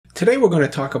Today we're going to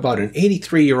talk about an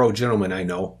 83-year-old gentleman I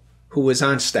know who is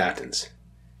on statins.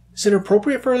 Is it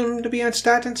appropriate for him to be on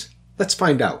statins? Let's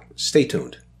find out. Stay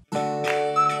tuned.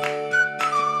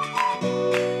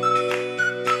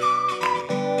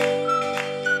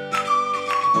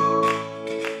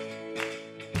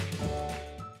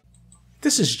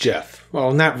 This is Jeff.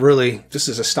 Well, not really. This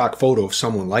is a stock photo of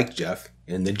someone like Jeff.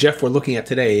 And the Jeff we're looking at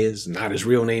today is not his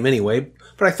real name anyway,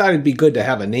 but I thought it'd be good to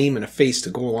have a name and a face to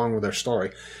go along with our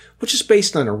story, which is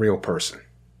based on a real person.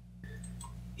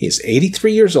 He is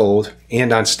 83 years old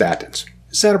and on statins.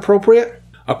 Is that appropriate?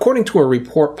 According to a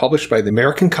report published by the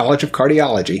American College of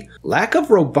Cardiology, lack of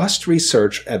robust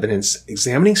research evidence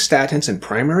examining statins in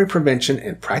primary prevention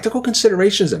and practical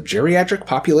considerations of geriatric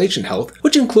population health,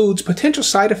 which includes potential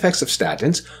side effects of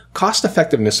statins,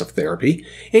 cost-effectiveness of therapy,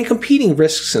 and competing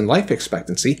risks in life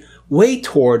expectancy, weigh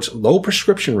towards low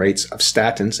prescription rates of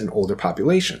statins in older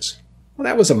populations. Well,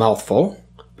 that was a mouthful,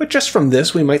 but just from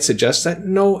this we might suggest that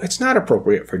no, it's not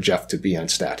appropriate for Jeff to be on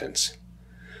statins.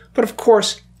 But of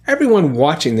course, everyone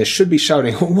watching this should be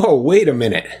shouting, whoa, wait a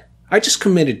minute. I just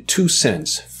committed two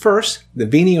sins. First, the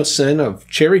venial sin of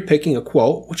cherry-picking a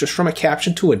quote, which was from a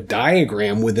caption to a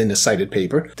diagram within the cited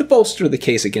paper, to bolster the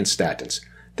case against statins.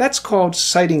 That's called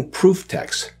citing proof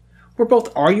text. We're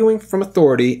both arguing from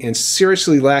authority and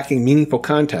seriously lacking meaningful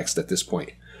context at this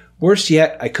point. Worse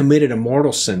yet, I committed a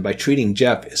mortal sin by treating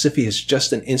Jeff as if he is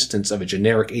just an instance of a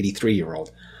generic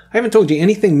 83-year-old. I haven't told you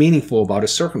anything meaningful about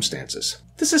his circumstances.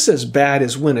 This is as bad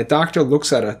as when a doctor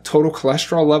looks at a total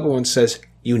cholesterol level and says,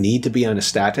 you need to be on a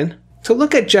statin. To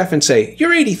look at Jeff and say,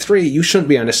 you're 83, you shouldn't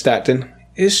be on a statin,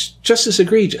 is just as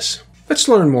egregious. Let's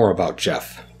learn more about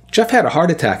Jeff. Jeff had a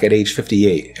heart attack at age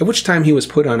 58, at which time he was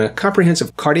put on a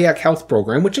comprehensive cardiac health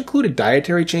program which included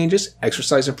dietary changes,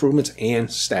 exercise improvements, and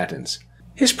statins.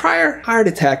 His prior heart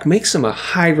attack makes him a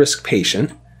high-risk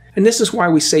patient, and this is why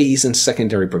we say he's in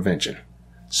secondary prevention.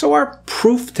 So our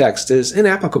proof text is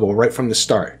inapplicable right from the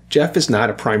start. Jeff is not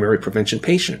a primary prevention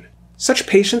patient. Such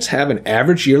patients have an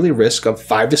average yearly risk of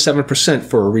 5 to 7%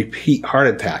 for a repeat heart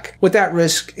attack, with that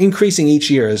risk increasing each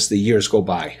year as the years go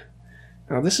by.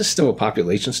 Now this is still a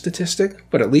population statistic,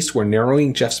 but at least we're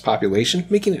narrowing Jeff's population,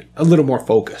 making it a little more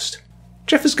focused.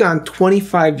 Jeff has gone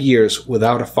 25 years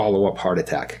without a follow-up heart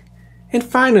attack. And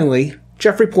finally,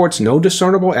 Jeff reports no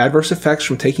discernible adverse effects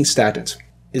from taking statins.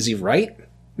 Is he right?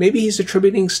 Maybe he's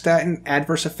attributing statin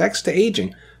adverse effects to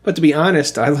aging, but to be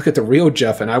honest, I look at the real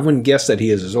Jeff and I wouldn't guess that he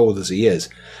is as old as he is.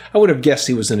 I would have guessed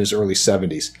he was in his early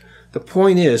 70s. The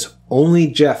point is, only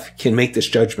Jeff can make this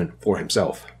judgment for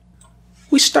himself.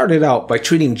 We started out by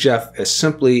treating Jeff as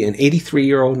simply an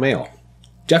 83-year-old male.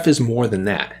 Jeff is more than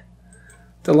that.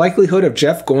 The likelihood of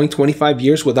Jeff going 25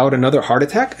 years without another heart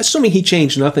attack, assuming he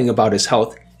changed nothing about his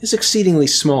health, is exceedingly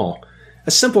small. A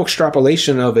simple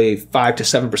extrapolation of a 5 to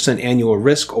 7% annual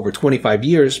risk over 25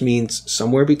 years means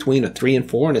somewhere between a 3 and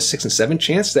 4 and a 6 and 7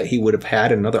 chance that he would have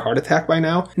had another heart attack by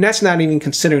now, and that's not even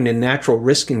considering the natural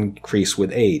risk increase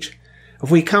with age.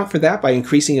 If we account for that by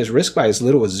increasing his risk by as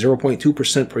little as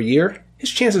 0.2% per year,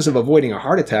 his chances of avoiding a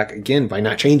heart attack, again by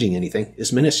not changing anything,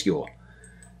 is minuscule.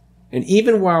 And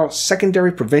even while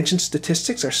secondary prevention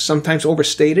statistics are sometimes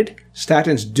overstated,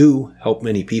 statins do help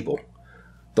many people.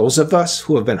 Those of us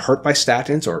who have been hurt by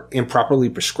statins or improperly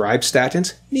prescribed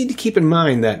statins need to keep in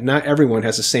mind that not everyone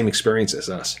has the same experience as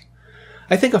us.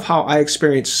 I think of how I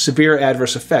experienced severe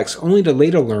adverse effects only to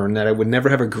later learn that I would never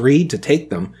have agreed to take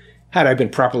them had I been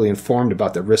properly informed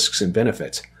about the risks and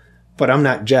benefits. But I'm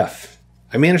not Jeff.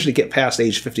 I managed to get past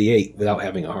age 58 without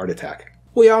having a heart attack.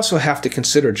 We also have to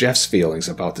consider Jeff's feelings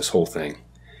about this whole thing.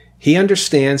 He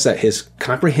understands that his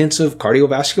comprehensive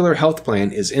cardiovascular health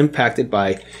plan is impacted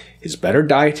by his better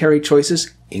dietary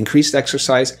choices, increased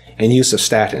exercise, and use of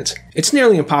statins. It's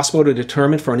nearly impossible to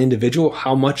determine for an individual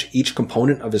how much each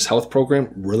component of his health program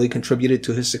really contributed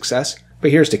to his success.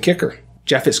 But here's the kicker.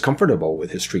 Jeff is comfortable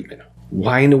with his treatment.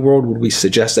 Why in the world would we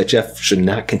suggest that Jeff should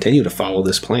not continue to follow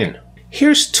this plan?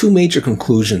 Here's two major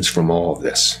conclusions from all of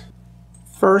this.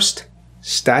 First,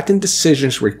 statin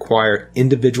decisions require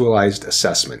individualized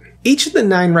assessment. Each of the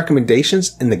 9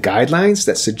 recommendations in the guidelines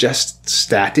that suggest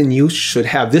statin use should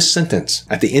have this sentence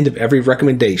at the end of every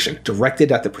recommendation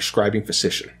directed at the prescribing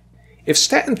physician. If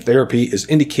statin therapy is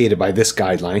indicated by this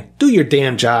guideline, do your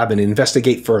damn job and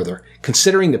investigate further,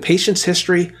 considering the patient's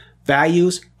history,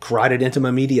 values, carotid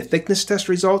intima media thickness test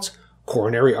results,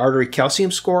 coronary artery calcium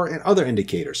score, and other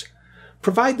indicators.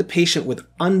 Provide the patient with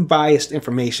unbiased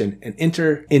information and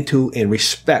enter into and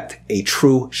respect a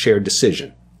true shared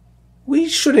decision. We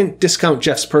shouldn't discount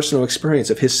Jeff's personal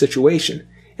experience of his situation.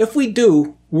 If we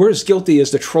do, we're as guilty as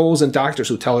the trolls and doctors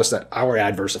who tell us that our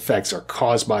adverse effects are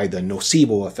caused by the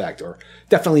nocebo effect, or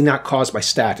definitely not caused by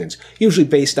statins, usually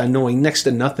based on knowing next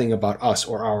to nothing about us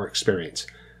or our experience.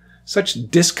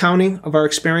 Such discounting of our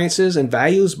experiences and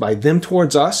values by them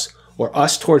towards us, or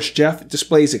us towards Jeff,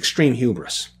 displays extreme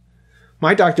hubris.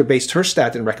 My doctor based her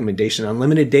statin recommendation on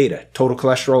limited data, total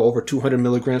cholesterol over 200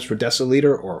 milligrams per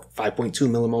deciliter or 5.2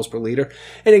 millimoles per liter,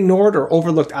 and ignored or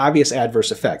overlooked obvious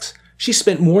adverse effects. She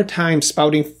spent more time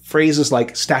spouting phrases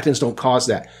like statins don't cause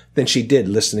that than she did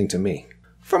listening to me.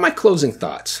 For my closing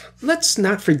thoughts, let's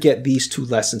not forget these two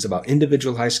lessons about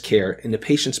individualized care and the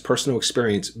patient's personal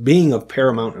experience being of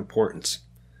paramount importance.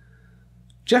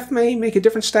 Jeff may make a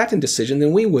different statin decision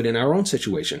than we would in our own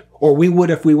situation, or we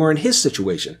would if we were in his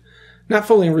situation. Not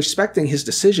fully respecting his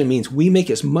decision means we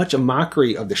make as much a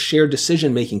mockery of the shared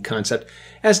decision-making concept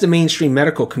as the mainstream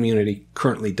medical community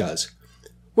currently does.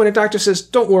 When a doctor says,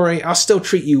 "Don't worry, I'll still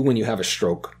treat you when you have a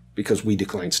stroke because we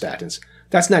decline statins,"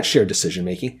 that's not shared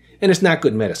decision-making, and it's not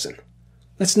good medicine.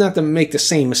 Let's not make the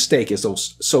same mistake as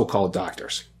those so-called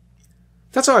doctors.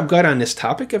 That's all I've got on this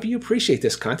topic. If you appreciate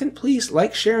this content, please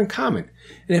like, share, and comment.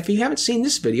 And if you haven't seen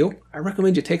this video, I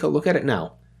recommend you take a look at it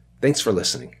now. Thanks for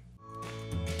listening.